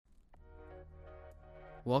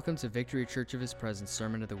Welcome to Victory Church of His Presence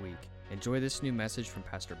Sermon of the Week. Enjoy this new message from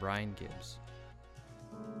Pastor Brian Gibbs.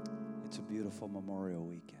 It's a beautiful Memorial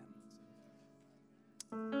Weekend.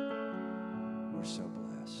 We're so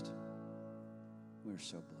blessed. We're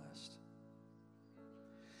so blessed.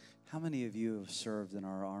 How many of you have served in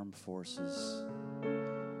our armed forces?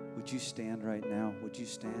 Would you stand right now? Would you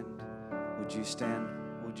stand? Would you stand?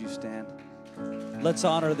 Would you stand? Let's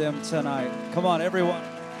honor them tonight. Come on, everyone.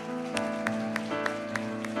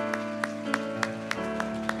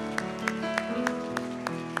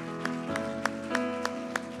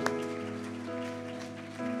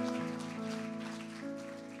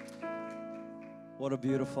 What a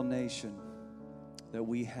beautiful nation that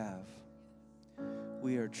we have.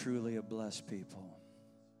 We are truly a blessed people.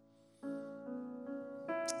 Thank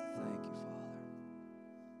you, Father.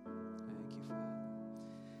 Thank you, Father.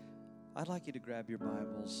 I'd like you to grab your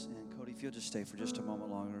Bibles. And Cody, if you'll just stay for just a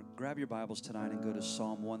moment longer, grab your Bibles tonight and go to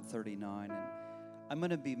Psalm 139. And I'm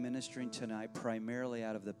going to be ministering tonight primarily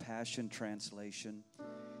out of the Passion Translation.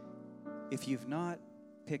 If you've not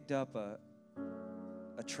picked up a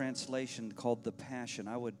translation called The Passion,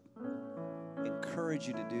 I would encourage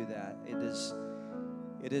you to do that.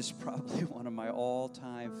 It is probably one of my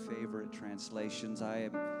all-time favorite translations.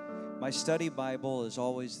 My study Bible is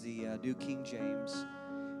always the New King James,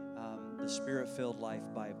 the Spirit-Filled Life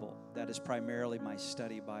Bible. That is primarily my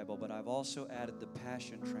study Bible, but I've also added the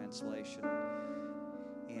Passion Translation,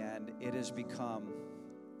 and it has become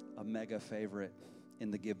a mega favorite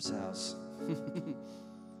in the Gibbs house.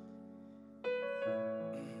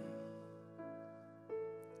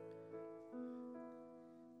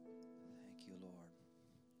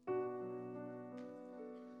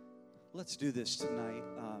 Let's do this tonight.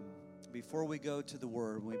 Before we go to the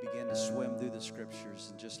Word, we begin to swim through the Scriptures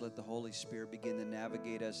and just let the Holy Spirit begin to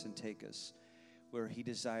navigate us and take us where He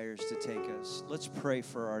desires to take us. Let's pray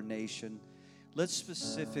for our nation. Let's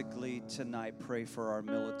specifically tonight pray for our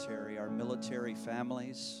military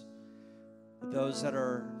families, those that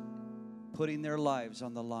are putting their lives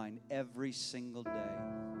on the line every single day,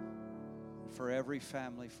 for every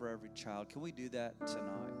family, for every child. Can we do that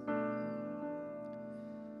tonight?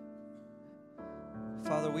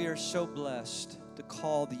 Father, we are so blessed to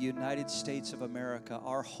call the United States of America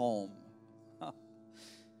our home.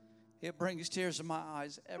 It brings tears to my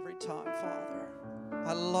eyes every time, Father.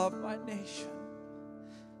 I love my nation.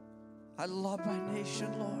 I love my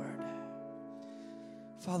nation, Lord.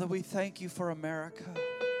 Father, we thank you for America.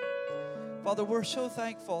 Father, we're so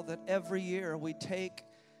thankful that every year we take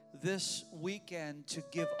this weekend to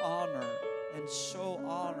give honor and sow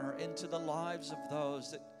honor into the lives of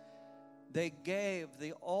those that they gave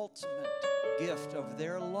the ultimate gift of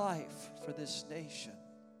their life for this nation.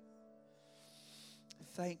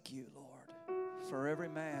 Thank you, Lord, for every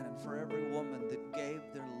man and for every woman that gave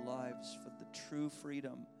their lives for the true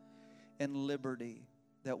freedom and liberty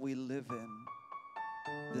that we live in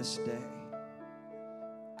this day.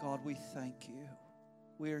 God, we thank you.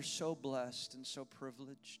 We are so blessed and so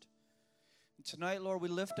privileged. And tonight, Lord, we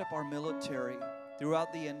lift up our military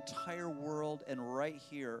throughout the entire world and right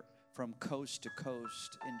here from coast to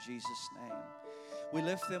coast, in Jesus' name. We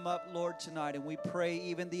lift them up, Lord, tonight, and we pray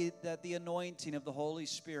even that the anointing of the Holy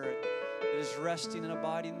Spirit that is resting and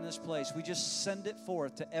abiding in this place, we just send it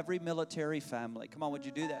forth to every military family. Come on, would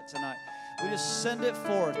you do that tonight? We just send it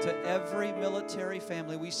forth to every military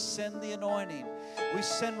family. We send the anointing. We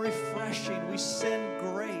send refreshing. We send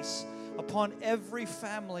grace upon every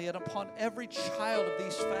family and upon every child of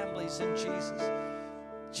these families in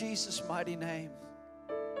Jesus' mighty name.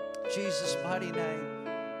 Jesus' mighty name.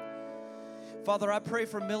 Father, I pray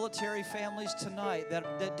for military families tonight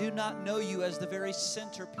that do not know you as the very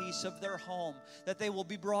centerpiece of their home, that they will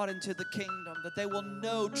be brought into the kingdom, that they will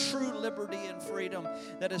know true liberty and freedom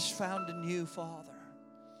that is found in you, Father.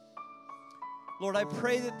 Lord, I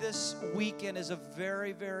pray that this weekend is a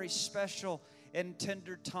very, very special and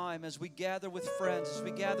tender time as we gather with friends, as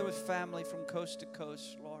we gather with family from coast to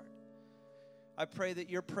coast, Lord. I pray that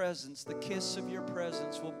your presence, the kiss of your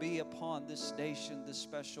presence, will be upon this nation this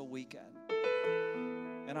special weekend.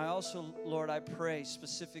 And I also, Lord, I pray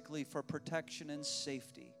specifically for protection and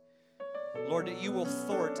safety. Lord, that you will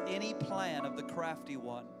thwart any plan of the crafty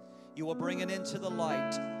one. You will bring it into the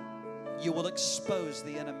light. You will expose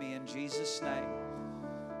the enemy in Jesus' name.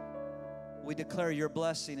 We declare your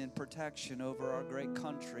blessing and protection over our great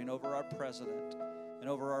country and over our president and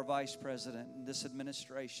over our vice president and this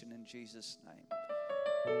administration in Jesus' name.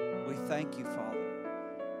 We thank you, Father.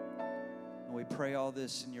 And we pray all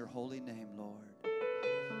this in your holy name, Lord.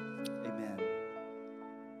 Amen.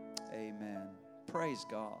 Amen. Praise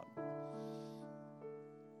God.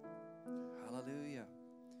 Hallelujah.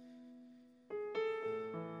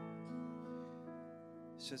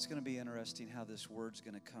 So it's going to be interesting how this word's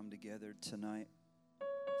going to come together tonight.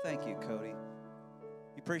 Thank you, Cody.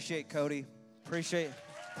 You appreciate Cody.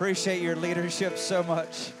 Appreciate your leadership so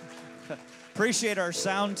much. Appreciate our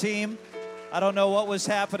sound team. I don't know what was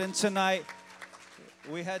happening tonight.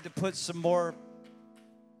 We had to put some more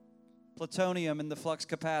plutonium in the flux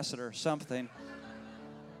capacitor, something.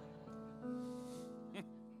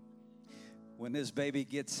 When this baby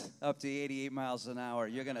gets up to 88 miles an hour,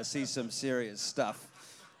 you're going to see some serious stuff.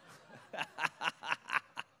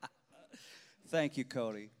 Thank you,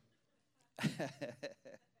 Cody.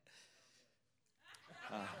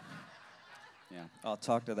 Yeah, I'll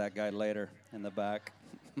talk to that guy later in the back.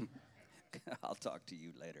 I'll talk to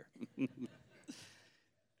you later.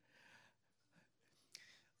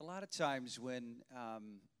 A lot of times when,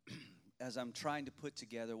 as I'm trying to put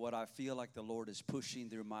together what I feel like the Lord is pushing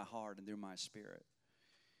through my heart and through my spirit,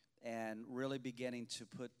 and really beginning to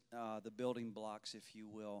put the building blocks, if you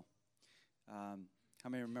will. How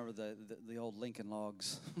many remember the old Lincoln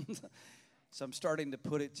Logs? So I'm starting to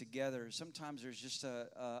put it together. Sometimes there's just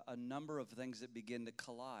a number of things that begin to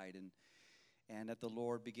collide, and that the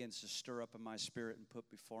Lord begins to stir up in my spirit and put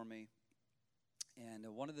before me. And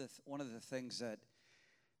one of the things that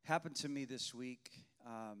happened to me this week,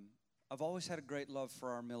 I've always had a great love for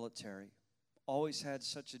our military. Always had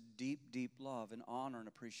such a deep, deep love and honor and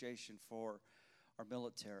appreciation for our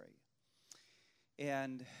military.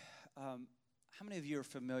 And how many of you are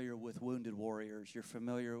familiar with Wounded Warriors? You're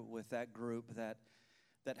familiar with that group that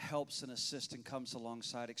helps and assists and comes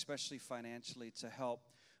alongside, especially financially, to help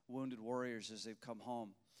wounded warriors as they've come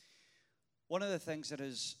home. One of the things that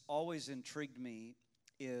has always intrigued me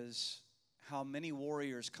is how many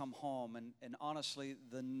warriors come home, and honestly,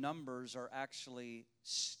 the numbers are actually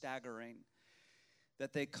staggering,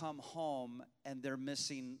 that they come home and they're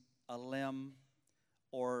missing a limb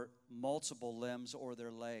or multiple limbs or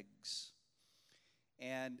their legs.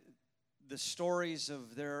 And the stories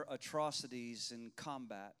of their atrocities in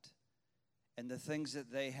combat and the things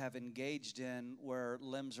that they have engaged in where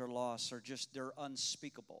limbs are lost they're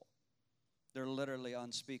unspeakable. They're literally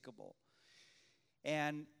unspeakable.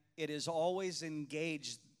 And it has always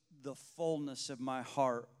engaged the fullness of my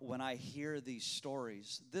heart when I hear these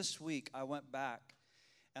stories. This week I went back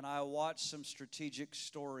and I watched some strategic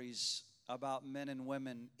stories about men and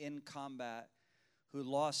women in combat who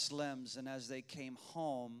lost limbs, and as they came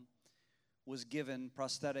home was given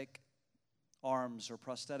prosthetic arms or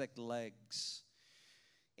prosthetic legs.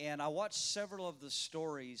 And I watched several of the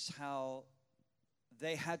stories how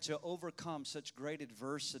they had to overcome such great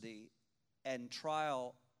adversity and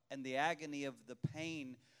trial and the agony of the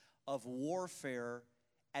pain of warfare,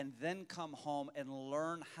 and then come home and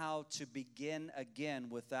learn how to begin again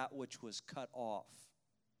with that which was cut off.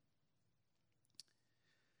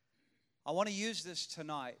 I want to use this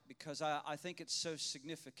tonight because I think it's so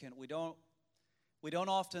significant. We don't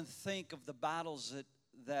often think of the battles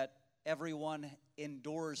that everyone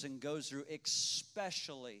endures and goes through,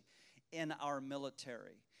 especially in our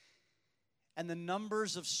military. And the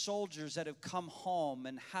numbers of soldiers that have come home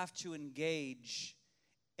and have to engage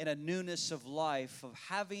in a newness of life, of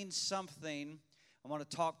having something, I want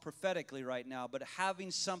to talk prophetically right now, but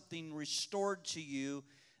having something restored to you,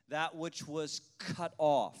 that which was cut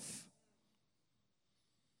off.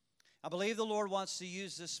 I believe the Lord wants to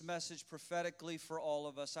use this message prophetically for all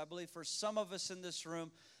of us. I believe for some of us in this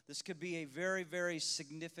room, this could be a very, very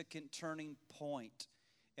significant turning point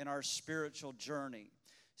in our spiritual journey.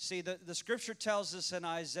 See, the scripture tells us in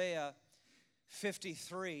Isaiah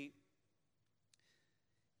 53,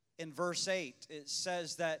 in verse 8, it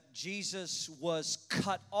says that Jesus was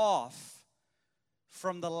cut off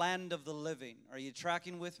from the land of the living. Are you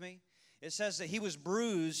tracking with me? It says that he was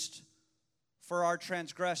bruised for our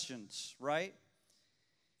transgressions, right?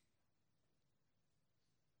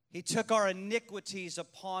 He took our iniquities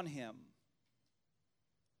upon him.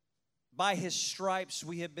 By his stripes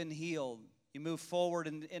we have been healed. You move forward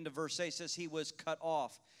into verse 8, it says he was cut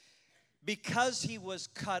off. Because he was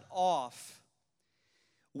cut off,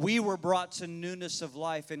 we were brought to newness of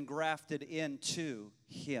life and grafted into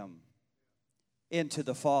him, into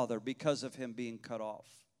the Father, because of him being cut off.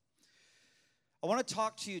 I want to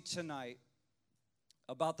talk to you tonight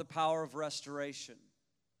about the power of restoration.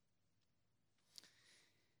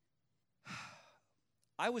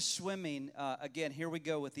 I was swimming, again, here we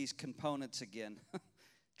go with these components again,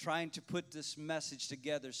 trying to put this message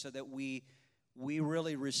together so that we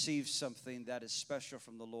really receive something that is special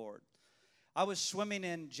from the Lord. I was swimming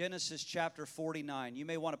in Genesis chapter 49. You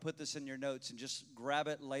may want to put this in your notes and just grab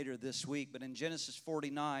it later this week. But in Genesis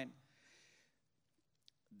 49,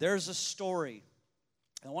 there's a story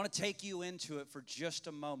I want to take you into it for just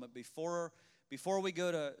a moment before we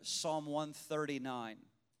go to Psalm 139.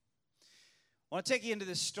 I want to take you into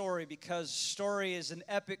this story because story is an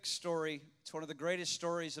epic story. It's one of the greatest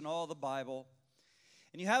stories in all the Bible.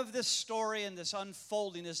 And you have this story and this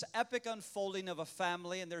unfolding, this epic unfolding of a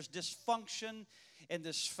family, and there's dysfunction in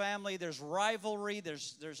this family. There's rivalry.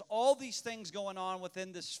 There's all these things going on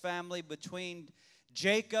within this family between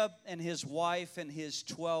Jacob and his wife and his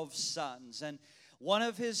 12 sons. And one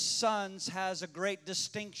of his sons has a great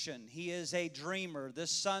distinction. He is a dreamer.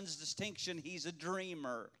 This son's distinction, he's a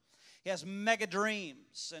dreamer. He has mega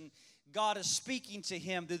dreams, and God is speaking to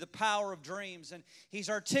him through the power of dreams, and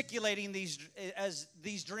he's articulating these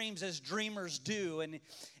dreams as dreamers do.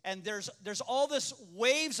 And there's all this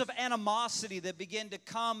waves of animosity that begin to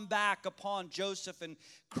come back upon Joseph and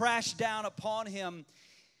crash down upon him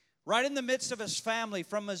right in the midst of his family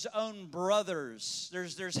from his own brothers.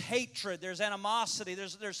 There's hatred, there's animosity,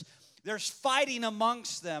 there's fighting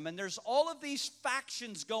amongst them, and there's all of these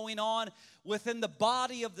factions going on within the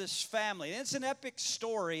body of this family. And it's an epic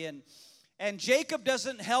story, and Jacob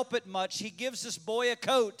doesn't help it much. He gives this boy a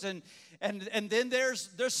coat, and then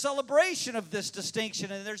there's celebration of this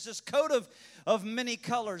distinction, and there's this coat of many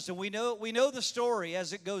colors. And we know the story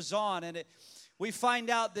as it goes on, and we find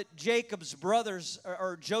out that Jacob's brothers,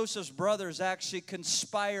 or Joseph's brothers, actually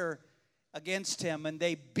conspire against him, and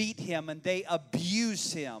they beat him, and they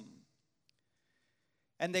abuse him.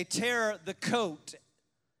 And they tear the coat,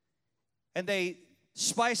 and they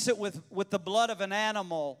spice it with the blood of an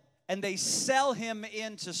animal, and they sell him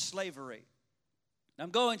into slavery. I'm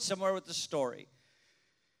going somewhere with the story.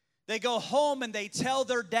 They go home and they tell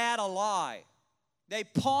their dad a lie. They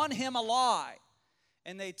pawn him a lie,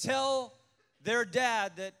 and they tell their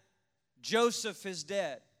dad that Joseph is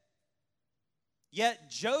dead.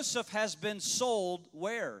 Yet Joseph has been sold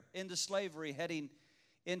where? Into slavery, heading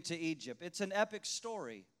into Egypt. It's an epic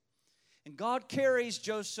story. And God carries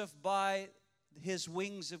Joseph by his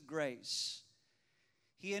wings of grace.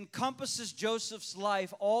 He encompasses Joseph's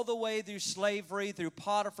life all the way through slavery, through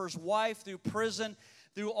Potiphar's wife, through prison,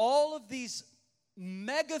 through all of these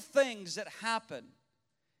mega things that happen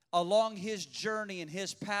along his journey and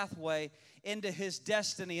his pathway into his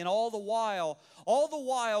destiny. And all the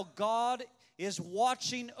while, God is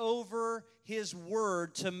watching over his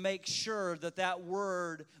word to make sure that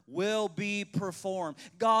word will be performed.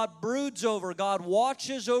 God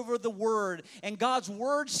watches over the word, and God's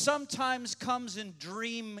word sometimes comes in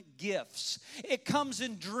dream gifts. It comes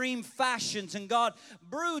in dream fashions, and God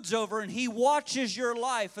broods over, and he watches your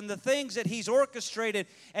life and the things that he's orchestrated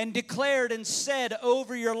and declared and said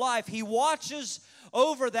over your life. He watches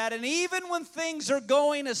over that, and even when things are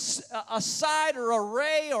going aside or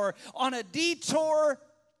array or on a detour,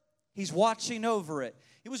 he's watching over it.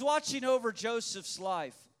 He was watching over Joseph's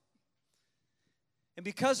life. And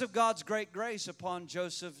because of God's great grace upon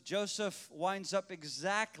Joseph, Joseph winds up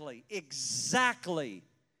exactly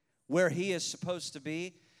where he is supposed to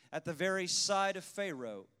be, at the very side of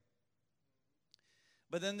Pharaoh.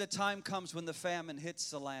 But then the time comes when the famine hits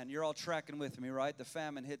the land. You're all tracking with me, right? The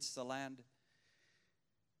famine hits the land.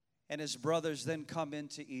 And his brothers then come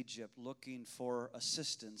into Egypt looking for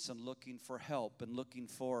assistance and looking for help and looking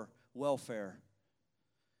for welfare.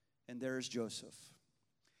 And there's Joseph.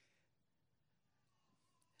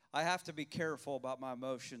 I have to be careful about my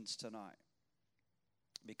emotions tonight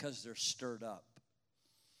because they're stirred up.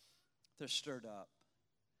 They're stirred up.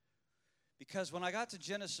 Because when I got to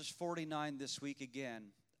Genesis 49 this week again,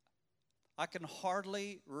 I can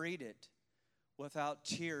hardly read it without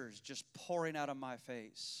tears just pouring out of my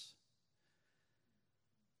face.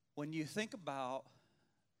 When you think about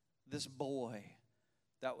this boy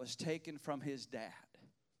that was taken from his dad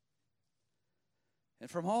and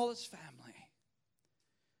from all his family,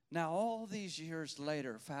 now all these years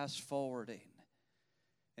later, fast forwarding,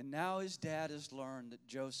 and now his dad has learned that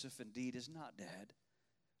Joseph indeed is not dead.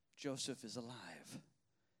 Joseph is alive.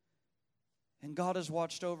 And God has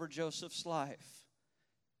watched over Joseph's life,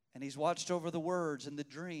 and he's watched over the words and the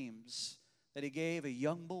dreams that he gave a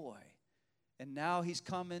young boy. And now he's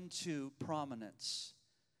come into prominence.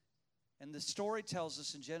 And the story tells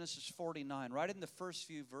us in Genesis 49, right in the first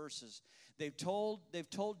few verses, they've told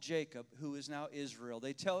Jacob, who is now Israel,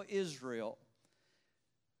 they tell Israel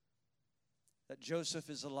that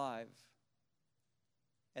Joseph is alive.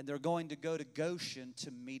 And they're going to go to Goshen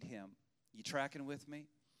to meet him. You tracking with me?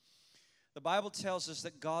 The Bible tells us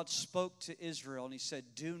that God spoke to Israel and he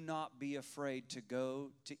said, "Do not be afraid to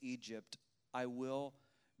go to Egypt. I will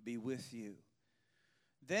be with you."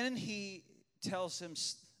 Then he tells him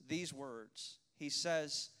these words. He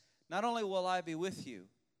says, "Not only will I be with you,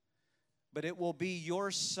 But it will be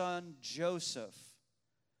your son Joseph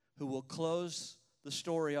who will close the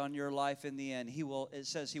story on your life in the end. It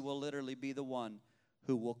says he will literally be the one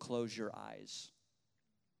who will close your eyes.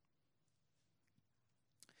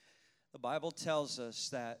 The Bible tells us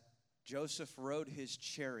that Joseph rode his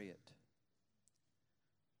chariot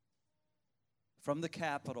from the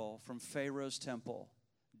capital, from Pharaoh's temple,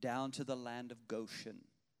 down to the land of Goshen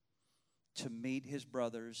to meet his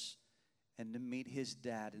brothers and to meet his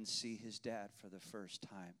dad and see his dad for the first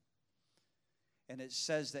time. And it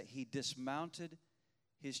says that he dismounted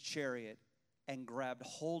his chariot and grabbed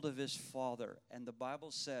hold of his father. And the Bible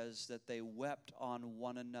says that they wept on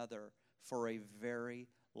one another for a very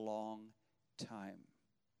long time.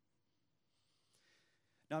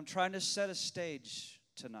 Now I'm trying to set a stage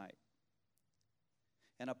tonight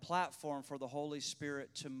and a platform for the Holy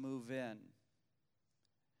Spirit to move in.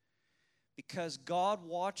 Because God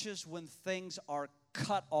watches when things are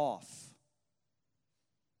cut off.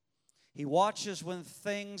 He watches when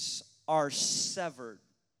things are severed.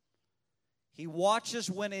 He watches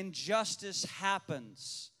when injustice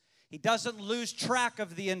happens. He doesn't lose track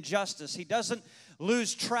of the injustice. He doesn't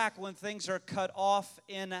lose track when things are cut off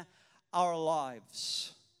in our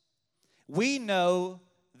lives. We know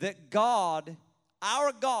that God,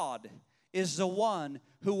 our God, is the one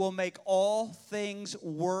who will make all things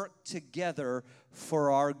work together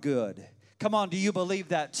for our good. Come on, do you believe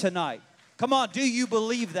that tonight? Come on, do you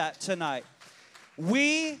believe that tonight?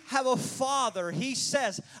 We have a Father. He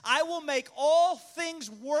says, I will make all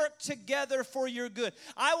things work together for your good.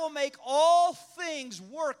 I will make all things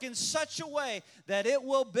work in such a way that it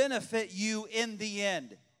will benefit you in the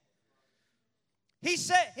end. He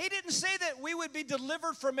didn't say that we would be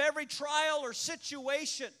delivered from every trial or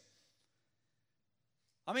situation.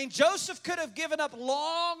 I mean, Joseph could have given up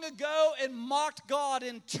long ago and mocked God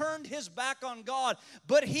and turned his back on God,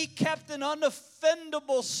 but he kept an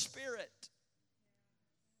unoffendable spirit.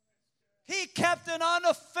 He kept an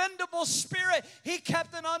unoffendable spirit. He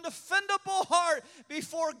kept an unoffendable heart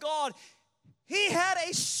before God. He had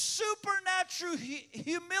a supernatural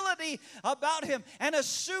humility about him and a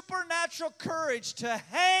supernatural courage to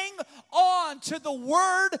hang on to the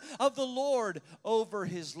word of the Lord over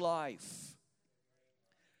his life.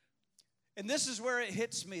 And this is where it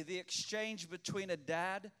hits me, the exchange between a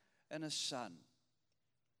dad and a son.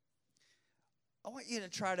 I want you to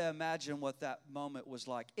try to imagine what that moment was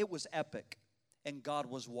like. It was epic, and God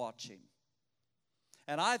was watching.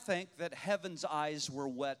 And I think that heaven's eyes were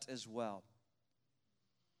wet as well.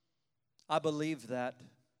 I believe that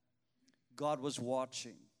God was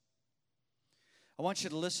watching. I want you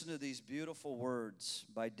to listen to these beautiful words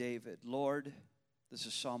by David. Lord, this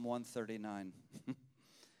is Psalm 139.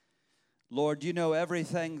 Lord, you know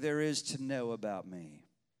everything there is to know about me.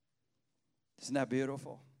 Isn't that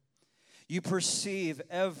beautiful? You perceive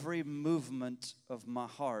every movement of my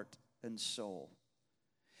heart and soul.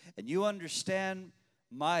 And you understand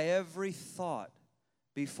my every thought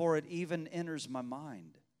before it even enters my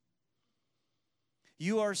mind.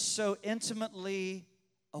 You are so intimately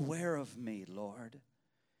aware of me, Lord.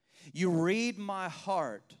 You read my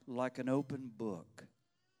heart like an open book.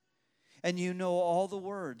 And you know all the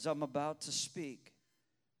words I'm about to speak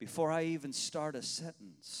before I even start a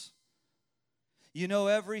sentence. You know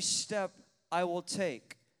every step I will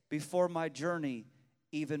take before my journey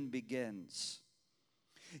even begins.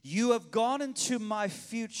 You have gone into my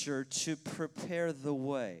future to prepare the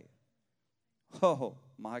way. Oh,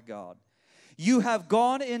 my God. You have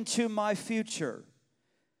gone into my future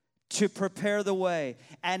to prepare the way,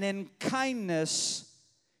 and in kindness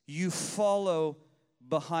you follow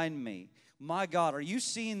behind me. My God, are you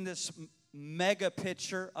seeing this mega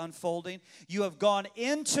picture unfolding? You have gone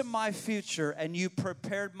into my future and you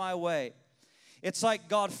prepared my way. It's like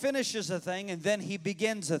God finishes a thing and then he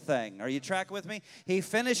begins a thing. Are you tracking with me? He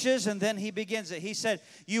finishes and then he begins it. He said,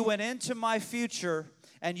 you went into my future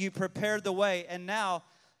and you prepared the way. And now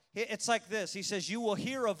it's like this. He says, you will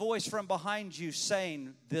hear a voice from behind you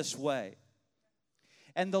saying this way.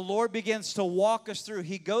 And the Lord begins to walk us through.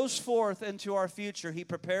 He goes forth into our future. He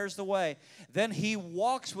prepares the way. Then he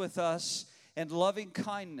walks with us in loving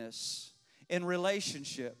kindness, in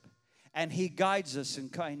relationship. And he guides us in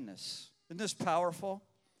kindness. Isn't this powerful?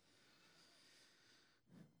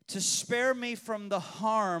 To spare me from the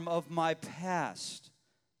harm of my past.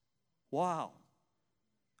 Wow.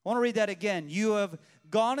 I want to read that again. You have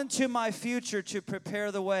gone into my future to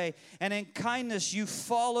prepare the way, and in kindness you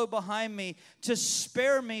follow behind me to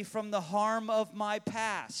spare me from the harm of my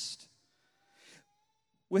past.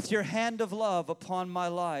 With your hand of love upon my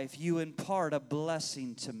life, you impart a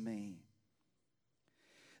blessing to me.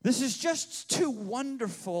 This is just too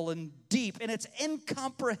wonderful and deep, and it's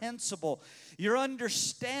incomprehensible. Your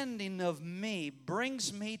understanding of me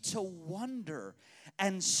brings me to wonder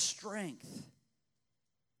and strength.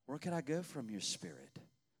 Where could I go from your Spirit?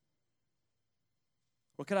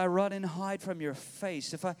 Where could I run and hide from your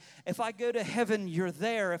face? If I go to heaven, you're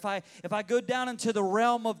there. If I go down into the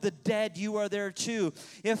realm of the dead, you are there too.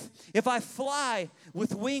 If I fly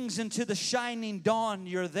with wings into the shining dawn,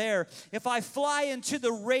 you're there. If I fly into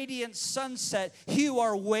the radiant sunset, you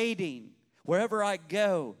are waiting. Wherever I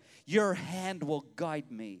go, your hand will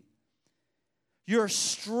guide me. Your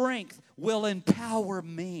strength will empower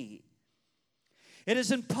me. It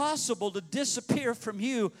is impossible to disappear from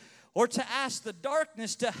you or to ask the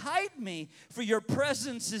darkness to hide me, for your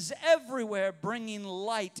presence is everywhere, bringing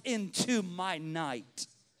light into my night.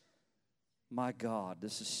 My God,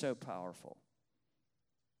 this is so powerful.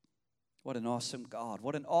 What an awesome God.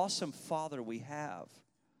 What an awesome Father we have.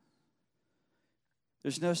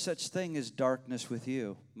 There's no such thing as darkness with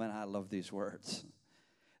you. Man, I love these words.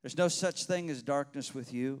 There's no such thing as darkness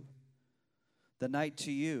with you. The night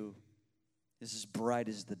to you is as bright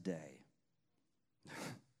as the day.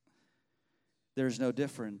 There's no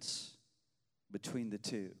difference between the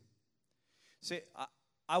two. See,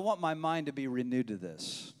 I want my mind to be renewed to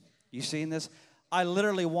this. You seeing this? I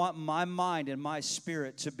literally want my mind and my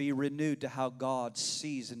spirit to be renewed to how God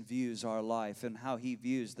sees and views our life and how He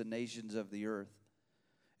views the nations of the earth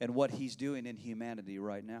and what He's doing in humanity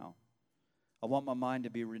right now. I want my mind to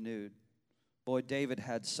be renewed. Boy, David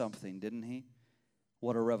had something, didn't he?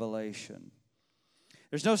 What a revelation.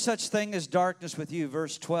 There's no such thing as darkness with you.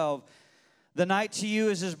 Verse 12. The night to you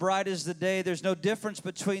is as bright as the day. There's no difference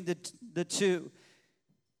between the two.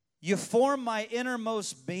 You form my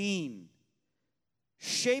innermost being,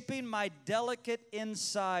 shaping my delicate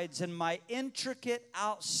insides and my intricate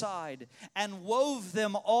outside, and wove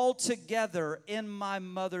them all together in my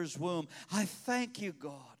mother's womb. I thank you,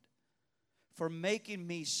 God, for making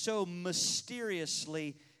me so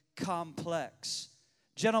mysteriously complex.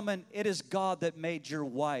 Gentlemen, it is God that made your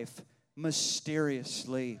wife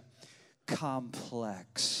mysteriously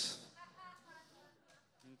complex.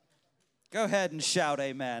 Go ahead and shout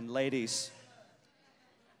amen, ladies.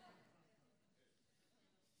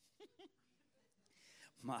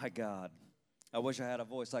 My God. I wish I had a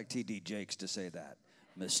voice like T.D. Jakes to say that.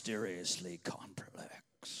 Mysteriously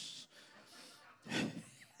complex.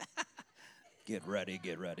 Get ready,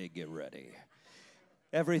 get ready, get ready.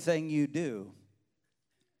 Everything you do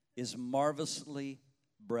is marvelously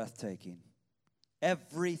breathtaking.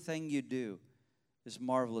 Everything you do is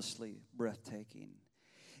marvelously breathtaking.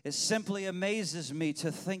 It simply amazes me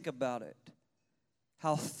to think about it,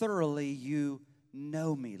 how thoroughly you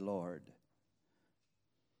know me, Lord.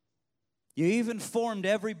 You even formed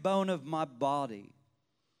every bone of my body.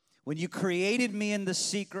 When you created me in the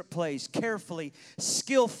secret place, carefully,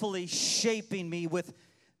 skillfully shaping me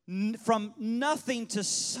from nothing to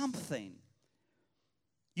something,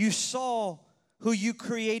 you saw who you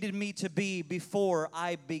created me to be before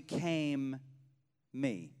I became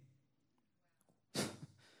me.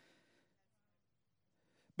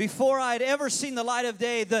 Before I'd ever seen the light of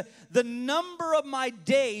day, the number of my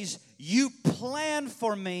days you planned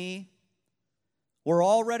for me were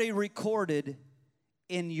already recorded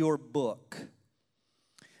in your book.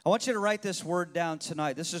 I want you to write this word down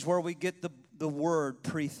tonight. This is where we get the word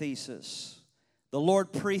prethesis. The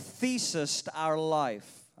Lord prethesised our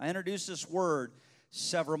life. I introduced this word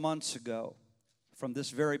several months ago from this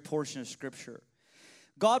very portion of Scripture.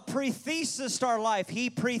 God prethesised our life. He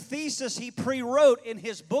prethesised, He pre-wrote in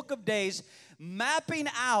His book of days, mapping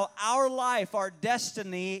out our life, our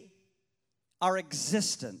destiny, our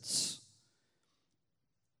existence.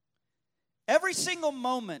 Every single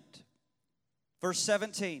moment, verse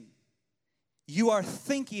 17, you are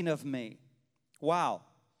thinking of me. Wow.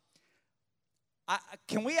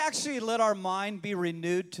 Can we actually let our mind be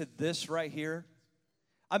renewed to this right here?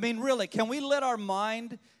 I mean, really, can we let our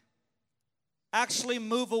mind actually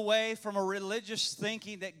move away from a religious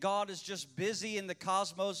thinking that God is just busy in the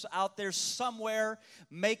cosmos out there somewhere,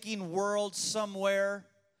 making worlds somewhere,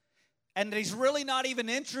 and that He's really not even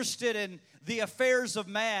interested in the affairs of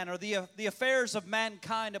man or the affairs of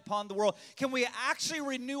mankind upon the world? Can we actually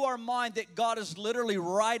renew our mind that God is literally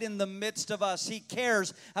right in the midst of us? He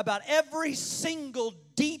cares about every single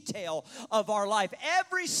detail of our life,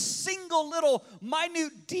 every single little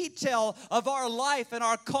minute detail of our life and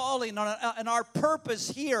our calling and our purpose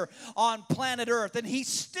here on planet Earth. And He's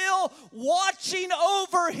still watching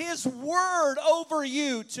over His word over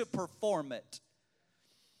you to perform it.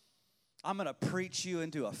 I'm going to preach you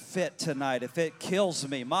into a fit tonight if it kills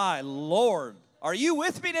me. My Lord. Are you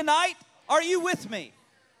with me tonight? Are you with me?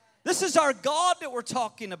 This is our God that we're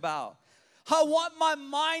talking about. I want my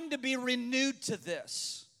mind to be renewed to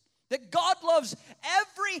this. That God loves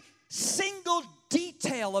every single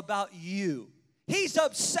detail about you. He's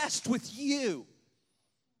obsessed with you.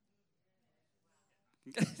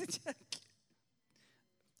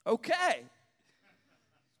 Okay.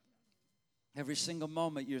 Every single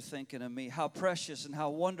moment you're thinking of me. How precious and how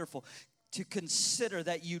wonderful to consider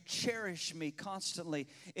that you cherish me constantly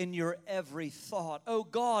in your every thought. Oh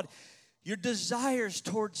God, your desires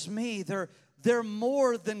towards me, they're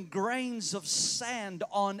more than grains of sand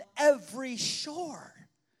on every shore.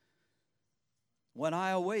 When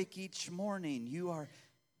I awake each morning,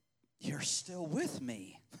 you're still with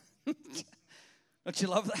me. Don't you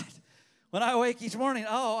love that? When I awake each morning,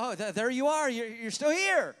 there you are. You're still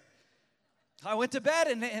here. I went to bed,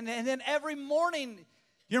 and then every morning,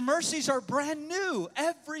 your mercies are brand new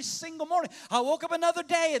every single morning. I woke up another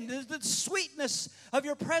day, and the sweetness of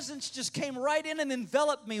your presence just came right in and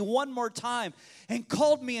enveloped me one more time and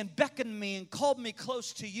called me and beckoned me and called me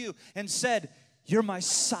close to you and said, you're my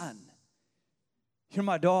son. You're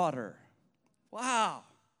my daughter. Wow.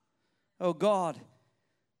 Oh, God,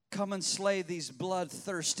 come and slay these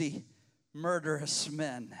bloodthirsty, murderous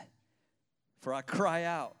men. For I cry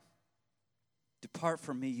out, depart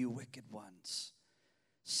from me, you wicked ones.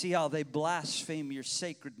 See how they blaspheme your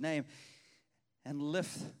sacred name and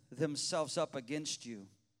lift themselves up against you,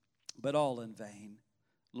 but all in vain.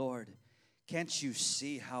 Lord, can't you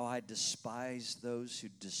see how I despise those who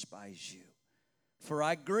despise you? For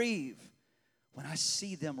I grieve when I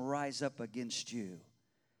see them rise up against you.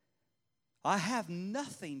 I have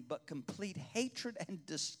nothing but complete hatred and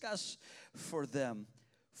disgust for them,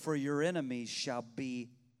 for your enemies shall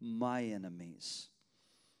be my enemies.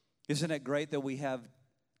 Isn't it great that we have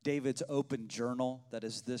David's open journal that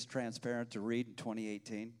is this transparent to read in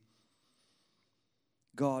 2018?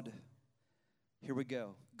 God, here we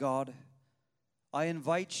go. God, I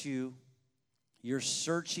invite you, your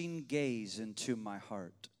searching gaze into my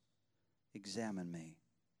heart. Examine me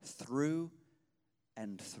through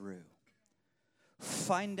and through.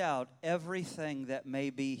 Find out everything that may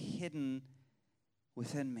be hidden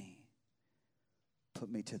within me. Put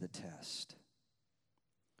me to the test.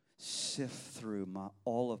 Sift through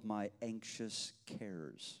all of my anxious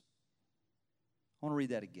cares. I want to read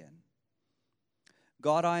that again.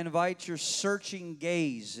 God, I invite your searching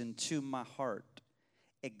gaze into my heart.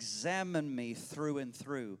 Examine me through and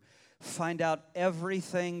through. Find out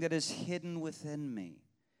everything that is hidden within me.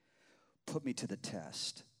 Put me to the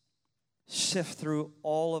test. Sift through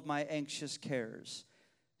all of my anxious cares.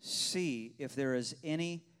 See if there is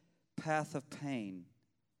any path of pain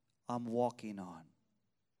I'm walking on.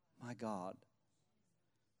 My God.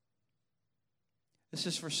 This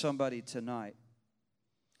is for somebody tonight.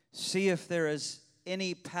 See if there is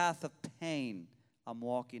any path of pain I'm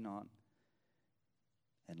walking on.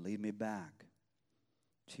 And lead me back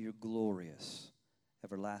to your glorious,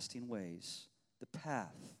 everlasting ways. The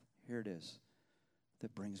path, here it is,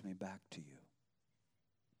 that brings me back to you.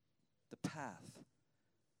 The path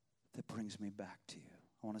that brings me back to you.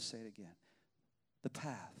 I want to say it again. The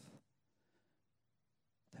path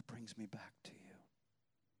that brings me back to you.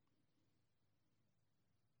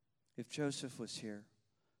 If Joseph was here,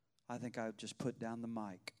 I think I would just put down the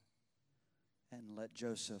mic and let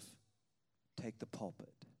Joseph take the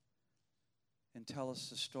pulpit and tell us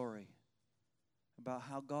the story about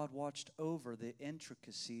how God watched over the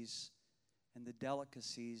intricacies and the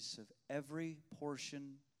delicacies of every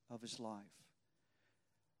portion of his life.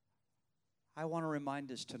 I want to remind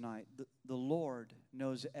us tonight that the Lord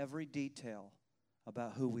knows every detail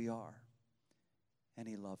about who we are, and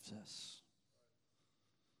he loves us.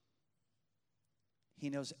 He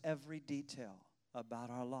knows every detail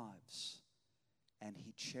about our lives, and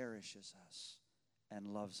he cherishes us and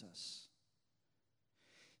loves us.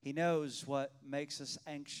 He knows what makes us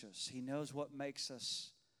anxious. He knows what makes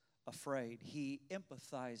us afraid. He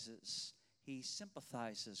empathizes. He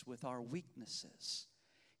sympathizes with our weaknesses.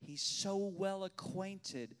 He's so well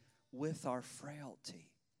acquainted with our frailty.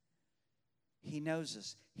 He knows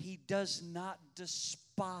us. He does not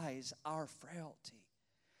despise our frailty.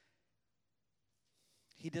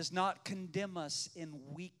 He does not condemn us in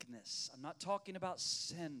weakness. I'm not talking about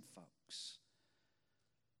sin, folks.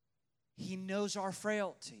 He knows our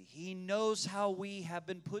frailty. He knows how we have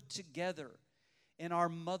been put together in our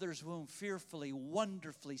mother's womb, fearfully,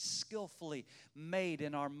 wonderfully, skillfully made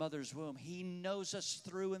in our mother's womb. He knows us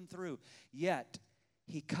through and through. Yet,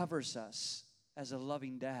 he covers us as a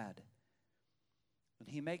loving dad. And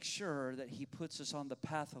he makes sure that he puts us on the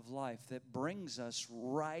path of life that brings us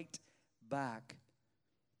right back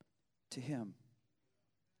to Him.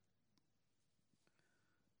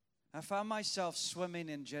 I found myself swimming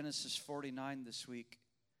in Genesis 49 this week,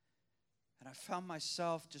 and I found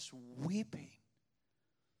myself just weeping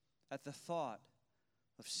at the thought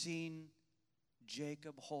of seeing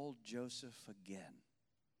Jacob hold Joseph again.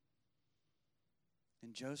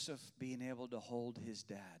 And Joseph being able to hold his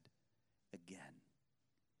dad again.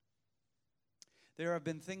 There have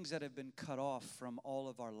been things that have been cut off from all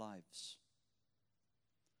of our lives.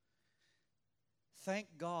 Thank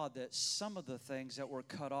God that some of the things that were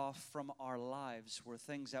cut off from our lives were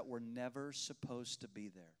things that were never supposed to be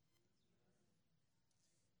there.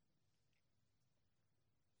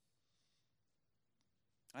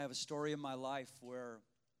 I have a story in my life where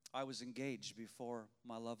I was engaged before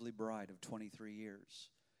my lovely bride of 23 years.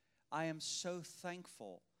 I am so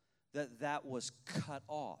thankful that that was cut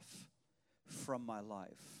off from my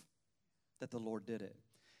life, that the Lord did it.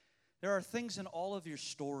 There are things in all of your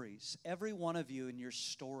stories, every one of you in your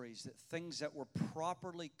stories, that things that were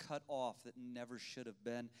properly cut off that never should have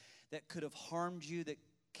been, that could have harmed you, that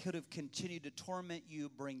could have continued to torment you,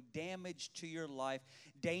 bring damage to your life,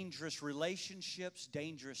 dangerous relationships,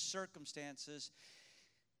 dangerous circumstances.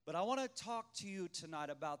 But I want to talk to you tonight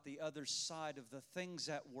about the other side of the things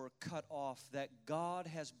that were cut off that God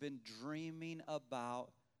has been dreaming about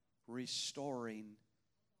restoring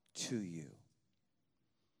to you.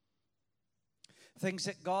 Things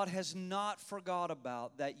that God has not forgot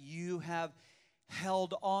about, that you have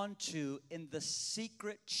held on to in the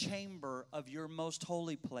secret chamber of your most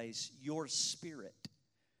holy place, your spirit.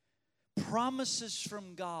 Promises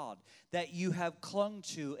from God that you have clung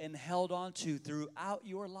to and held on to throughout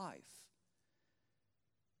your life.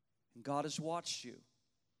 And God has watched you.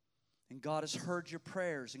 And God has heard your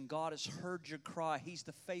prayers, and God has heard your cry. He's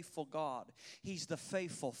the faithful God. He's the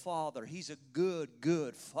faithful Father. He's a good,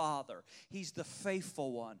 good Father. He's the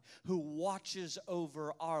faithful one who watches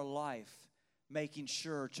over our life, making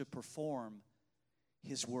sure to perform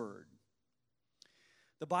His word.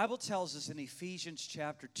 The Bible tells us in Ephesians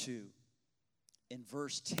chapter 2, in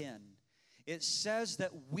verse 10, it says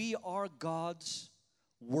that we are God's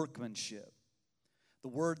workmanship. The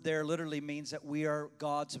word there literally means that we are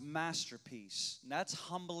God's masterpiece. And that's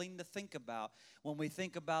humbling to think about when we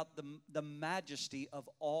think about the majesty of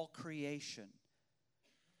all creation.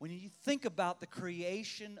 When you think about the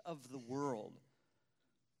creation of the world,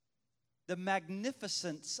 the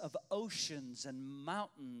magnificence of oceans and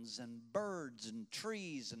mountains and birds and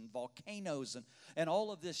trees and volcanoes and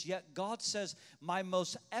all of this, yet God says, my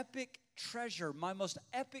most epic treasure, my most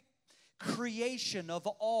epic creation of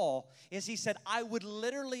all is, He said, I would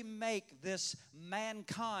literally make this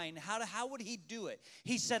mankind. How would He do it?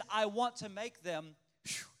 He said, I want to make them,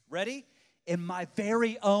 ready? In my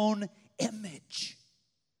very own image.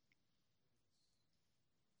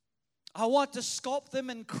 I want to sculpt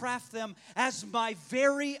them and craft them as my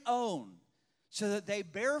very own, so that they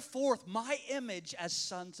bear forth my image as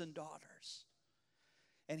sons and daughters.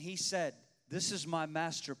 And He said, this is my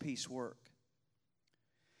masterpiece work.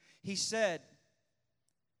 He said,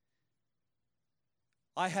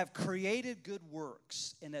 I have created good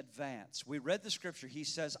works in advance. We read the scripture. He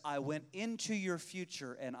says, I went into your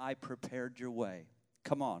future and I prepared your way.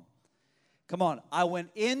 Come on. Come on. I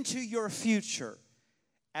went into your future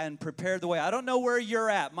and prepared the way. I don't know where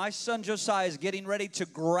you're at. My son Josiah is getting ready to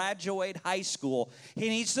graduate high school. He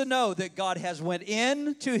needs to know that God has went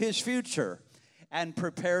into his future and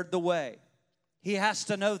prepared the way. He has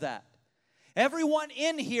to know that. Everyone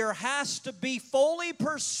in here has to be fully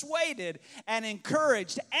persuaded and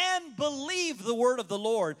encouraged and believe the word of the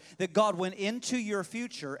Lord that God went into your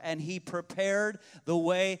future and He prepared the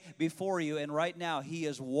way before you. And right now He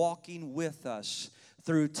is walking with us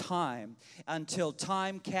through time until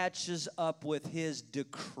time catches up with His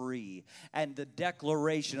decree and the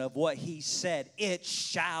declaration of what He said. It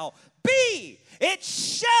shall be. It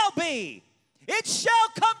shall be. It shall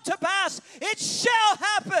come to pass. It shall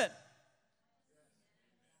happen.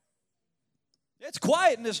 It's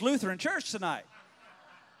quiet in this Lutheran church tonight.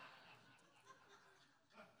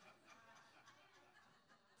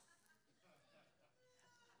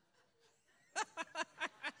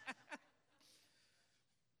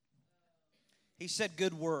 He said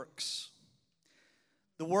good works.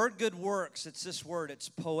 The word good works, it's this word, it's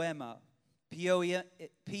poema.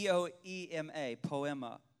 P-O-E-M-A,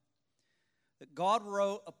 poema. That God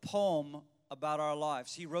wrote a poem about our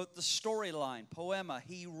lives. He wrote the storyline, poema.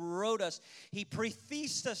 He wrote us. He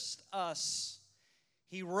prefaced us.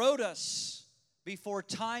 He wrote us before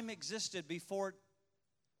time existed, before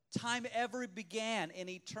time ever began, in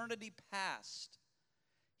eternity past.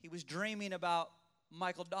 He was dreaming about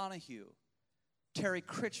Michael Donahue Terry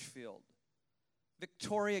Critchfield,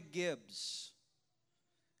 Victoria Gibbs,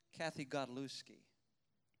 Kathy Godlewski.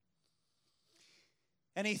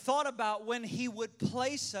 And he thought about when he would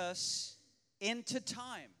place us into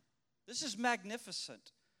time. This is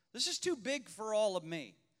magnificent. This is too big for all of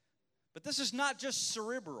me. But this is not just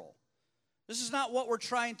cerebral. This is not what we're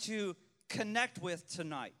trying to connect with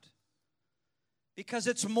tonight. Because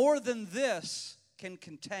it's more than this can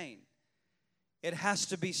contain. It has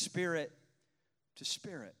to be spirit to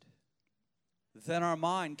spirit. Then our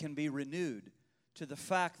mind can be renewed to the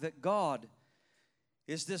fact that God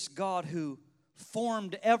is this God who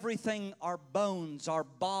formed everything, our bones, our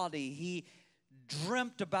body. He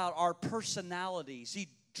dreamt about our personalities. He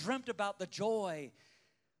dreamt about the joy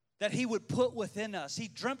that He would put within us. He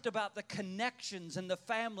dreamt about the connections and the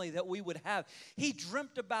family that we would have. He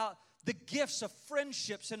dreamt about the gifts of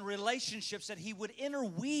friendships and relationships that He would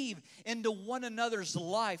interweave into one another's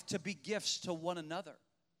life to be gifts to one another.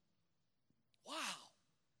 Wow.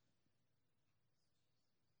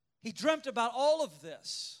 He dreamt about all of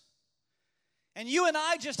this. And you and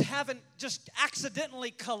I just haven't just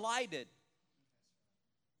accidentally collided.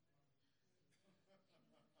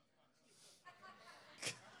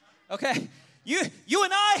 Okay? You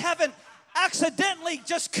and I haven't accidentally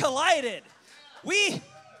just collided. We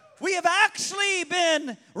have actually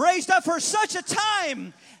been raised up for such a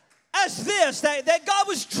time as this, that God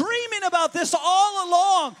was dreaming about this all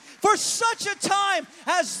along. For such a time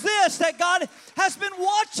as this, that God has been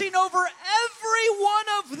watching over every one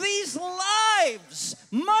of these lives,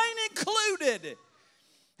 mine included,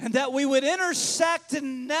 and that we would intersect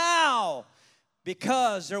now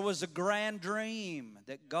because there was a grand dream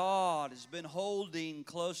that God has been holding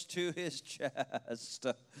close to His chest.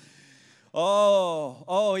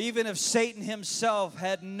 Oh, even if Satan himself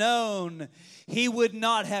had known, he would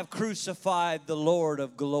not have crucified the Lord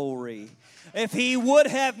of glory. If he would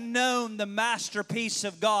have known the masterpiece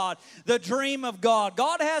of God, the dream of God,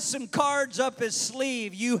 God has some cards up His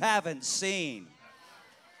sleeve you haven't seen.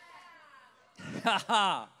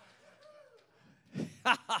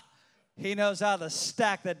 He knows how to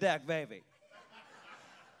stack the deck, baby.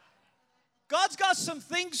 God's got some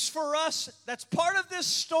things for us that's part of this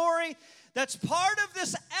story, that's part of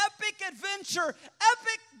this epic adventure,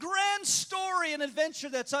 epic grand story and adventure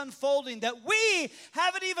that's unfolding that we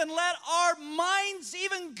haven't even let our minds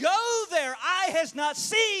even go there. Eye has not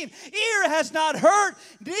seen, ear has not heard,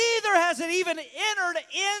 neither has it even entered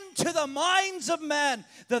into the minds of men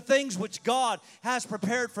the things which God has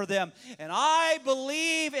prepared for them. And I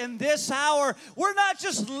believe in this hour, we're not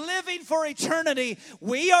just living for eternity,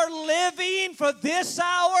 we are living for this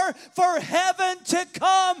hour, for heaven to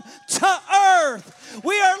come to earth.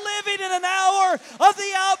 We are living in an hour of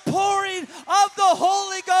the outpouring of the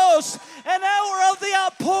Holy Ghost, an hour of the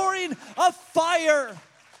outpouring of fire.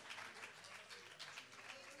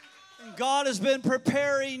 And God has been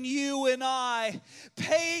preparing you and I,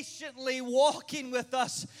 patiently walking with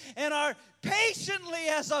us, and our patiently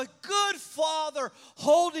as a good Father,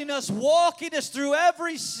 holding us, walking us through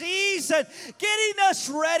every season, getting us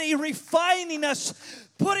ready, refining us,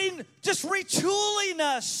 retooling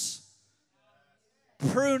us,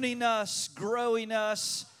 pruning us, growing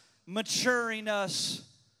us, maturing us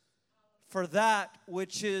for that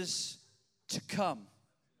which is to come.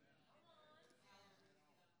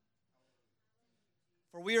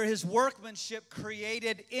 For we are His workmanship,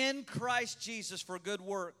 created in Christ Jesus for good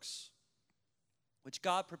works, which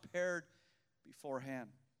God prepared beforehand.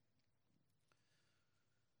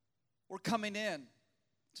 We're coming in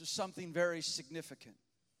to something very significant.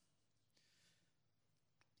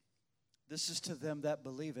 This is to them that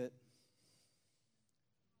believe it.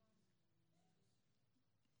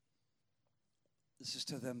 This is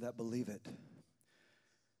to them that believe it.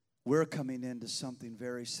 We're coming into something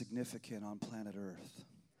very significant on planet Earth.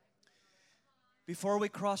 Before we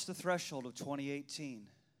cross the threshold of 2018,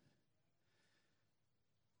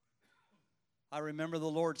 I remember the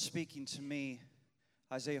Lord speaking to me,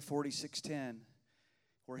 Isaiah 46:10,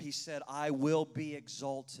 where He said, I will be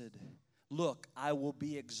exalted. Look, I will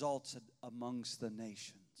be exalted amongst the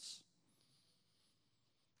nations.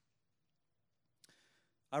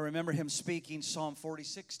 I remember Him speaking Psalm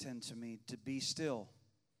 46:10 to me, to be still.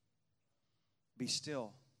 Be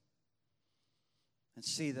still. And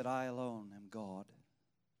see that I alone am God.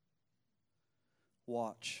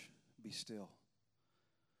 Watch, be still.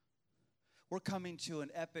 We're coming to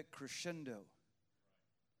an epic crescendo.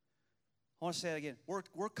 I want to say it again.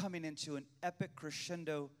 We're coming into an epic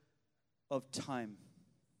crescendo of time.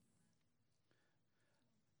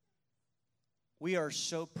 We are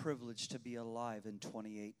so privileged to be alive in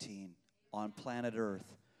 2018 on planet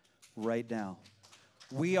Earth right now.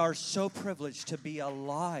 We are so privileged to be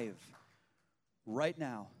alive right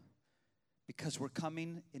now because we're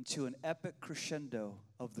coming into an epic crescendo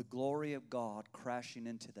of the glory of God crashing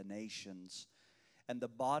into the nations and the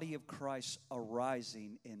body of Christ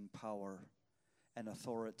arising in power and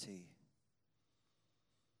authority.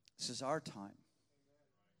 This is our time.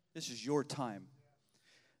 This is your time.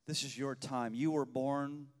 This is your time. You were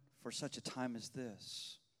born for such a time as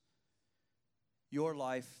this. Your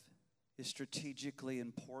life is strategically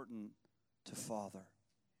important to Father.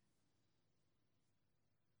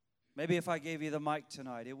 Maybe if I gave you the mic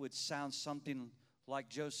tonight, it would sound something like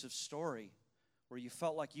Joseph's story, where you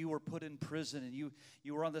felt like you were put in prison and you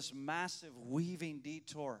were on this massive weaving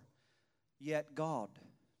detour. Yet God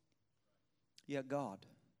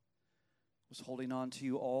was holding on to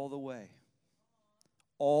you all the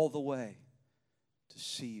way to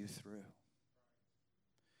see you through.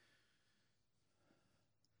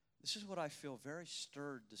 This is what I feel very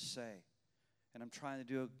stirred to say, and I'm trying to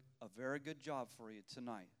do a very good job for you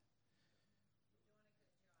tonight.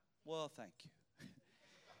 Well, thank you.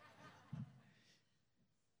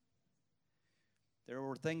 There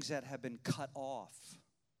were things that have been cut off.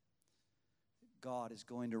 God is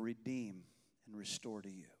going to redeem and restore to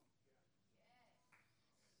you.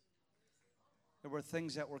 There were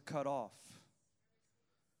things that were cut off,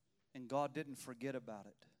 and God didn't forget about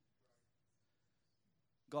it.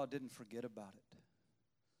 God didn't forget about it.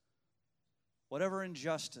 Whatever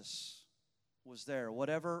injustice was there,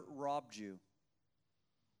 whatever robbed you,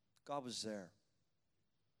 God was there.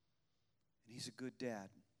 And He's a good dad.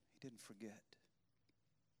 He didn't forget.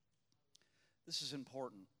 This is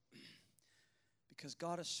important because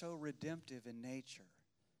God is so redemptive in nature.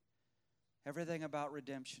 Everything about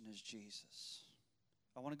redemption is Jesus.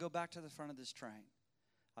 I want to go back to the front of this train.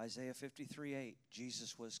 Isaiah 53:8.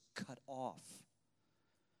 Jesus was cut off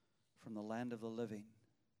from the land of the living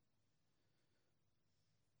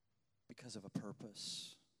because of a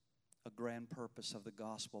purpose, a grand purpose of the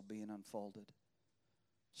gospel being unfolded,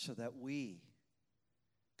 so that we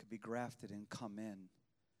could be grafted and come in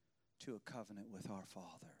to a covenant with our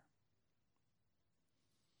Father.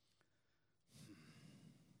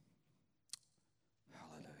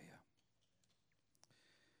 Hallelujah.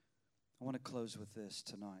 I want to close with this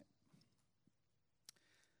tonight.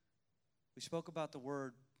 We spoke about the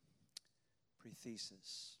word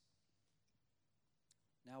prethesis.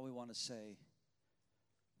 Now we want to say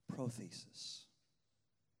prothesis.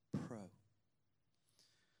 Pro.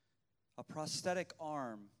 A prosthetic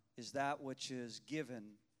arm is that which is given.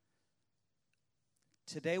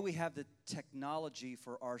 Today we have the technology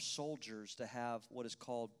for our soldiers to have what is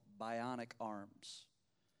called bionic arms.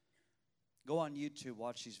 Go on YouTube,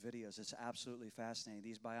 watch these videos. It's absolutely fascinating.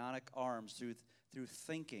 These bionic arms, through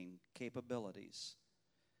thinking capabilities,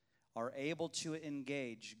 are able to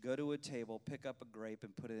engage, go to a table, pick up a grape,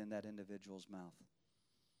 and put it in that individual's mouth.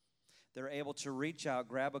 They're able to reach out,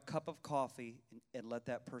 grab a cup of coffee, and let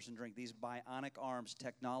that person drink. These bionic arms,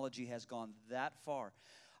 technology has gone that far.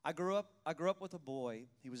 I grew up with a boy.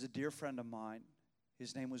 He was a dear friend of mine.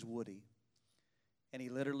 His name was Woody. And he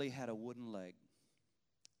literally had a wooden leg.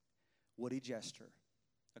 Woody Jester.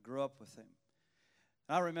 I grew up with him.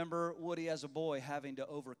 I remember Woody as a boy having to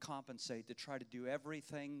overcompensate to try to do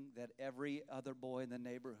everything that every other boy in the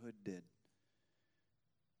neighborhood did.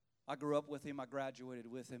 I grew up with him. I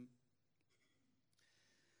graduated with him.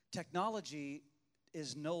 Technology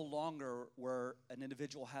is no longer where an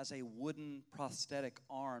individual has a wooden prosthetic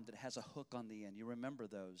arm that has a hook on the end. You remember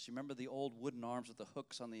those. You remember the old wooden arms with the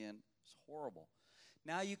hooks on the end? It's horrible.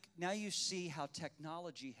 Now you see how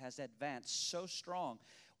technology has advanced so strong,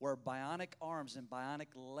 where bionic arms and bionic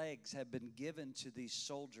legs have been given to these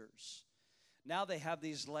soldiers. Now they have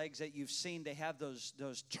these legs that you've seen. They have those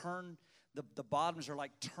turn, the bottoms are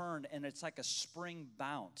like turned, and it's like a spring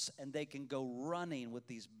bounce, and they can go running with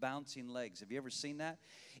these bouncing legs. Have you ever seen that?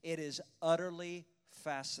 It is utterly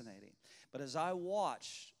fascinating. But as I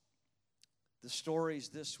watched the stories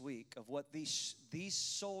this week of what these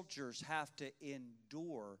soldiers have to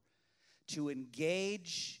endure to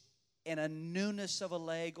engage in a newness of a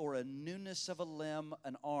leg or a newness of a limb,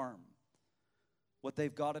 an arm, what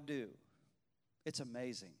they've got to do, it's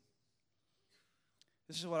amazing.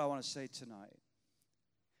 This is what I want to say tonight.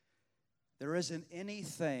 There isn't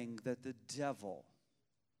anything that the devil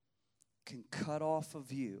can cut off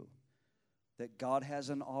of you that God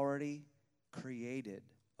hasn't already created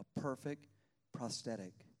a perfect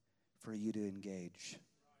prosthetic for you to engage.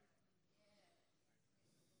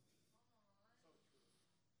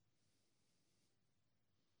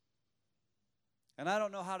 And I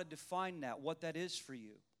don't know how to define that, what that is for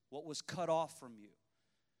you, what was cut off from you.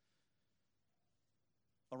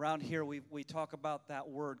 Around here, we talk about that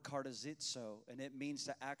word, kartazizo, and it means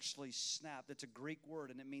to actually snap. It's a Greek word,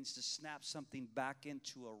 and it means to snap something back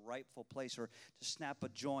into a rightful place or to snap a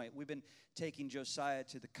joint. We've been taking Josiah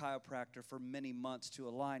to the chiropractor for many months to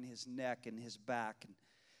align his neck and his back. And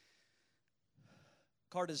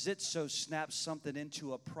kartazizo snaps something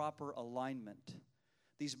into a proper alignment.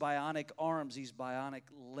 These bionic arms, these bionic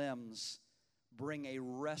limbs bring a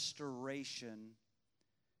restoration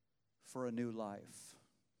for a new life.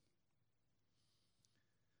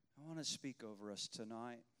 I want to speak over us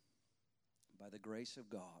tonight, by the grace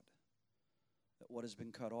of God, that what has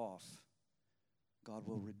been cut off, God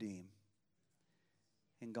will redeem.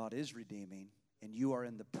 And God is redeeming, and you are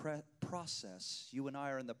in the process, you and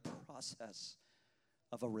I are in the process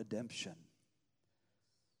of a redemption.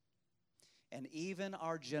 And even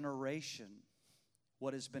our generation,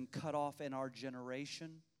 what has been cut off in our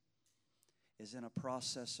generation is in a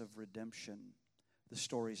process of redemption. The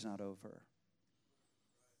story's not over.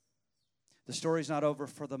 The story's not over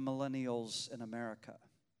for the millennials in America.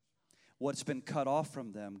 What's been cut off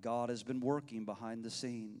from them, God has been working behind the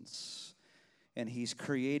scenes. And He's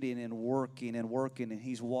creating and working, and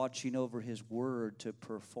He's watching over His word to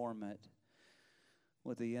perform it.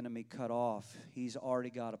 With the enemy cut off, He's already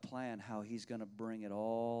got a plan how He's going to bring it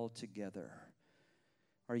all together.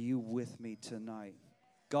 Are you with me tonight?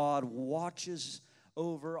 God watches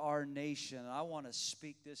over our nation. I want to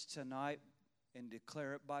speak this tonight and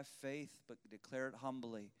declare it by faith, but declare it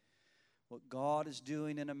humbly. What God is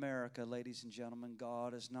doing in America, ladies and gentlemen,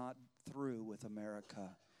 God is not through with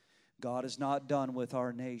America. God is not done with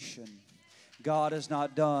our nation. God is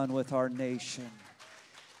not done with our nation.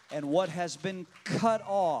 And what has been cut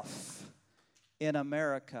off in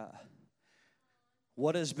America,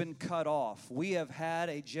 what has been cut off, we have had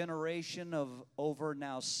a generation of over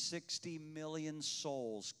now 60 million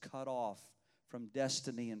souls cut off from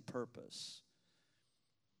destiny and purpose.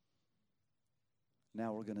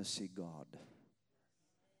 Now we're going to see God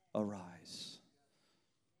arise,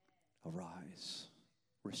 arise,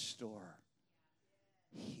 restore,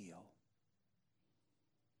 heal.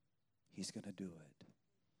 He's going to do it.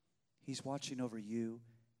 He's watching over you.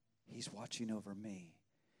 He's watching over me.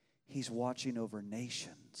 He's watching over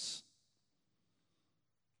nations.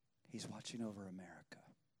 He's watching over America.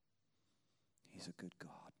 He's a good God.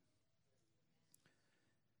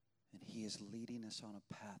 And He is leading us on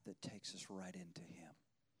a path that takes us right into Him.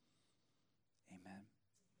 Amen.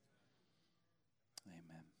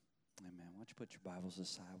 Amen. Amen. Why don't you put your Bibles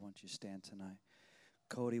aside? Why don't you stand tonight?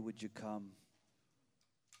 Cody, would you come?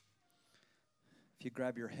 If you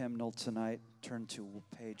grab your hymnal tonight, turn to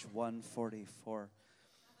page 144.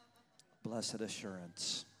 Blessed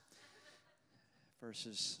Assurance.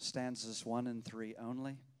 Stanzas 1 and 3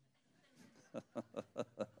 only.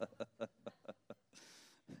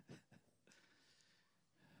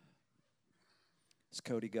 Is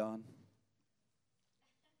Cody gone?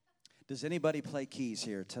 Does anybody play keys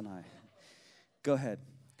here tonight? Go ahead,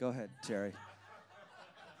 Terry.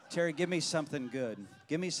 Terry, give me something good.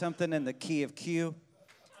 Give me something in the key of Q.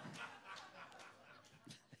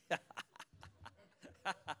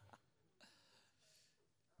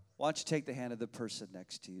 Why don't you take the hand of the person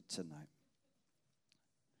next to you tonight?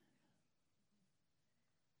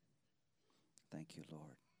 Thank you,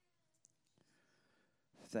 Lord.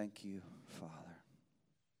 Thank you, Father.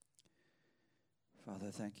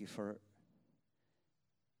 Father, thank you for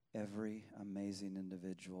every amazing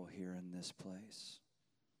individual here in this place.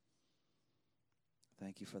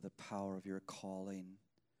 Thank you for the power of your calling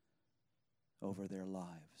over their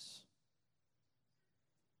lives.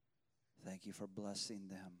 Thank you for blessing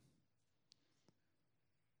them.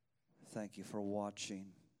 Thank you for watching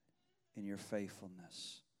in your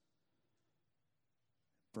faithfulness,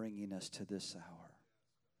 bringing us to this hour.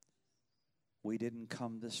 We didn't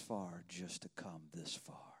come this far just to come this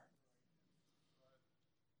far.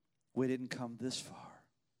 We didn't come this far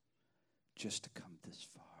just to come this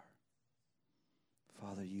far.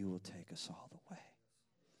 Father, you will take us all the way.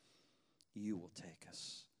 You will take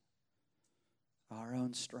us. Our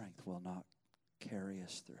own strength will not carry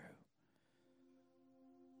us through.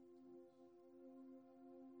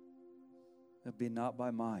 It'll be not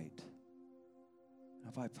by might,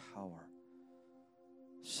 not by power.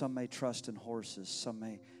 Some may trust in horses, some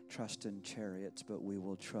may trust in chariots, but we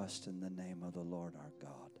will trust in the name of the Lord our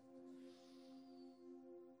God.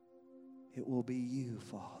 It will be you,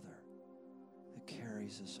 Father, that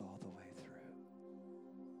carries us all the way through.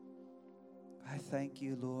 I thank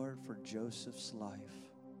you, Lord, for Joseph's life.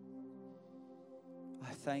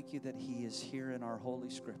 I thank you that he is here in our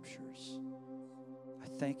Holy Scriptures. I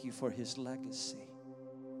thank you for his legacy.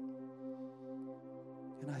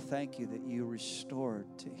 And I thank you that you restored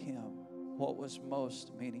to him what was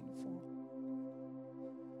most meaningful.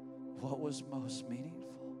 What was most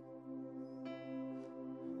meaningful.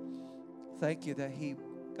 Thank you that he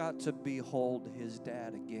got to behold his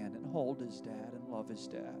dad again and hold his dad and love his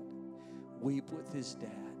dad. Weep with his dad.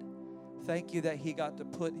 Thank you that he got to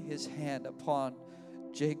put his hand upon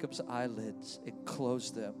Jacob's eyelids and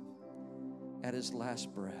close them at his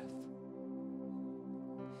last breath.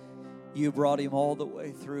 You brought him all the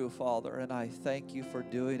way through, Father, and I thank you for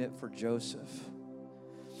doing it for Joseph.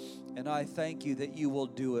 And I thank you that you will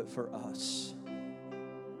do it for us.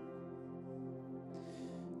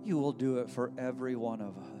 You will do it for every one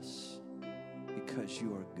of us because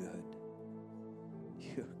you are good.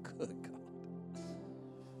 You're good, God.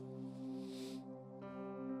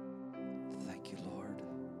 Thank you, Lord.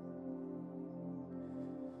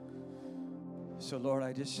 So, Lord,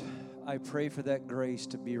 I pray for that grace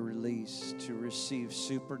to be released, to receive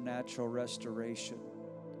supernatural restoration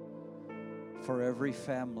for every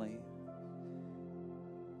family.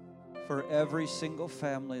 For every single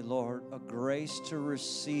family, Lord, a grace to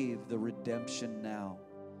receive the redemption now.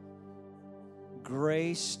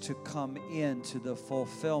 Grace to come into the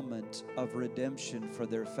fulfillment of redemption for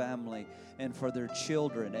their family and for their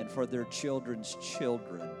children and for their children's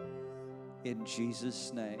children. In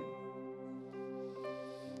Jesus' name.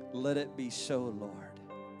 Let it be so, Lord.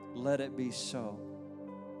 Let it be so.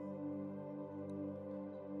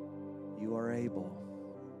 You are able,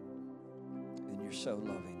 and you're so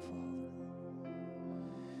loving, Father.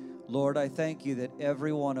 Lord, I thank you that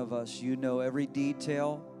every one of us, you know every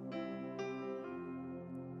detail,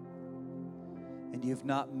 and you've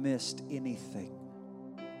not missed anything.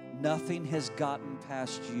 Nothing has gotten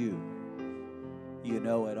past you. You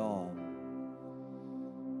know it all.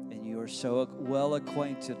 And you are so well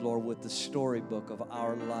acquainted, Lord, with the storybook of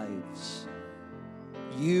our lives.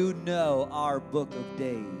 You know our book of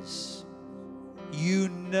days. You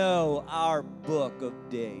know our book of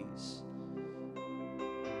days.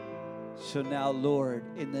 So now, Lord,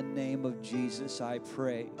 in the name of Jesus, I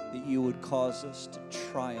pray that you would cause us to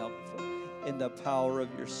triumph in the power of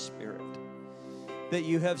your Spirit. That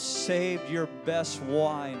you have saved your best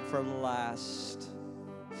wine for last.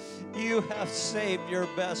 You have saved your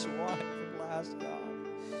best wine for last,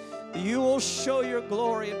 God. You will show your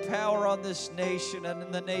glory and power on this nation and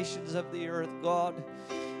in the nations of the earth, God.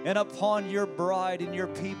 And upon your bride and your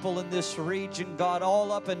people in this region, God,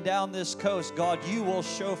 all up and down this coast, God, you will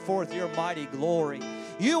show forth your mighty glory.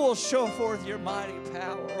 You will show forth your mighty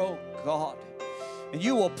power, oh God. And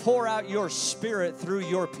you will pour out your Spirit through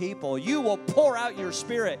your people. You will pour out your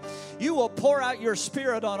Spirit. You will pour out your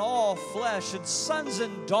Spirit on all flesh, and sons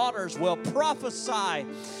and daughters will prophesy,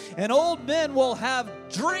 and old men will have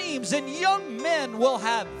dreams, and young men will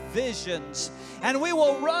have visions. And we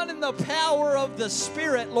will run in the power of the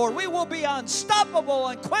Spirit, Lord. We will be unstoppable,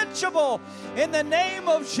 unquenchable in the name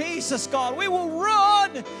of Jesus, God. We will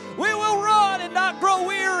run. We will run and not grow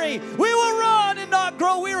weary. We will run and not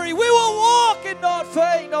grow weary. We will walk and not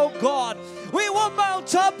faint, oh God. We will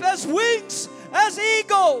mount up as wings, as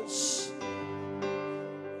eagles.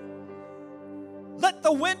 Let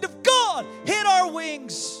the wind of God hit our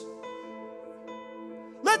wings.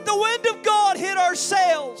 Let the wind of God hit our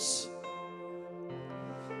sails.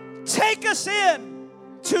 Take us in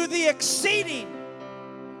to the exceeding,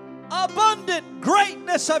 abundant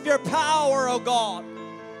greatness of your power, O God.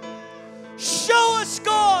 Show us,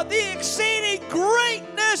 God, the exceeding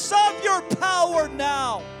greatness of your power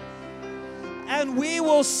now. And we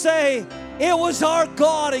will say, it was our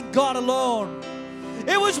God and God alone.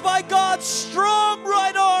 It was by God's strong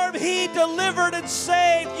right arm He delivered and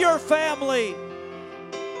saved your family.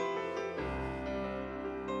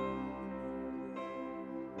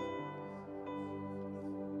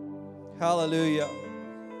 Hallelujah.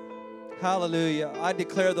 Hallelujah. I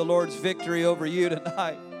declare the Lord's victory over you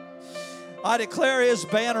tonight. I declare His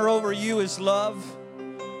banner over you is love.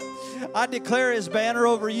 I declare His banner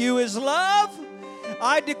over you is love.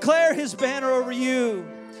 I declare His banner over you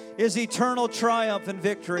is eternal triumph and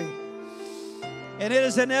victory. And it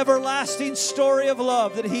is an everlasting story of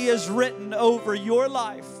love that He has written over your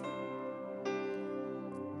life.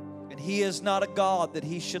 And He is not a God that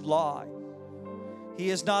He should lie. He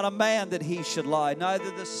is not a man that He should lie, neither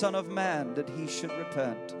the Son of Man that He should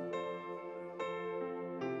repent.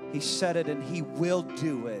 He said it and He will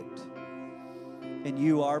do it. And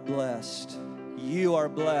you are blessed. You are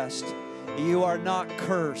blessed. You are not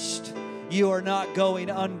cursed. You are not going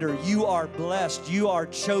under. You are blessed. You are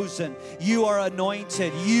chosen. You are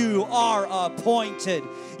anointed. You are appointed.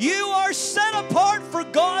 You are set apart for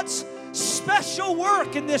God's special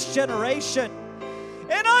work in this generation.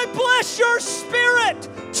 And I bless your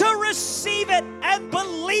spirit to receive it and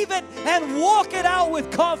believe it and walk it out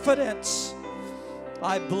with confidence.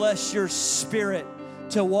 I bless your spirit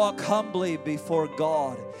to walk humbly before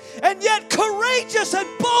God, and yet courageous and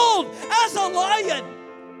bold as a lion.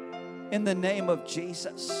 In the name of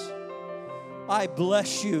Jesus, I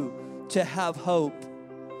bless you to have hope,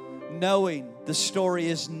 knowing the story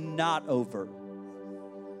is not over.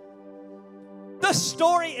 The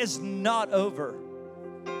story is not over.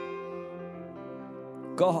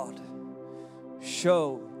 God,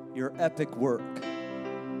 show your epic work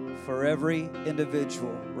for every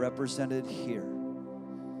individual represented here.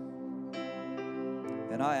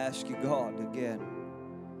 And I ask you, God, again,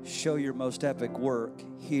 show your most epic work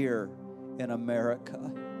here in America.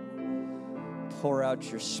 Pour out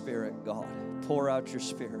your spirit, God. Pour out your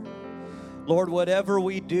spirit. Lord, whatever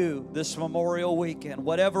we do this Memorial Weekend,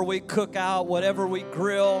 whatever we cook out, whatever we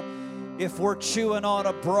grill, if we're chewing on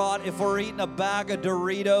a brat, if we're eating a bag of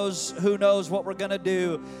Doritos, who knows what we're going to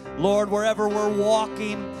do. Lord, wherever we're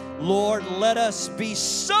walking, Lord, let us be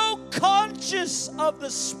so conscious of the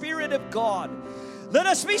Spirit of God. Let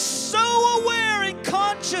us be so aware and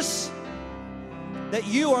conscious that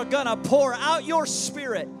you are going to pour out your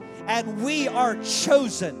Spirit, and we are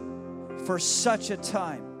chosen for such a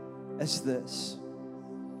time as this.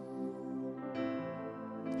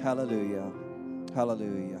 Hallelujah.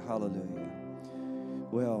 Hallelujah. Hallelujah.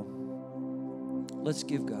 Well, let's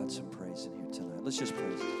give God some praise in here tonight. Let's just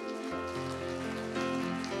praise Him.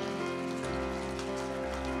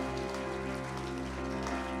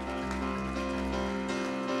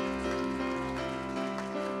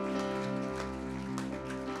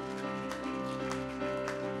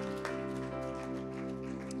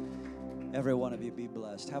 Every one of you be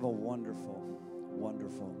blessed. Have a wonderful,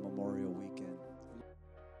 wonderful Memorial Weekend.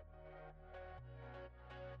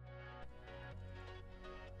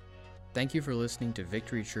 Thank you for listening to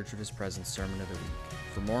Victory Church of His Presence Sermon of the Week.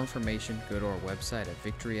 For more information, go to our website at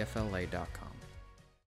victoryfla.com.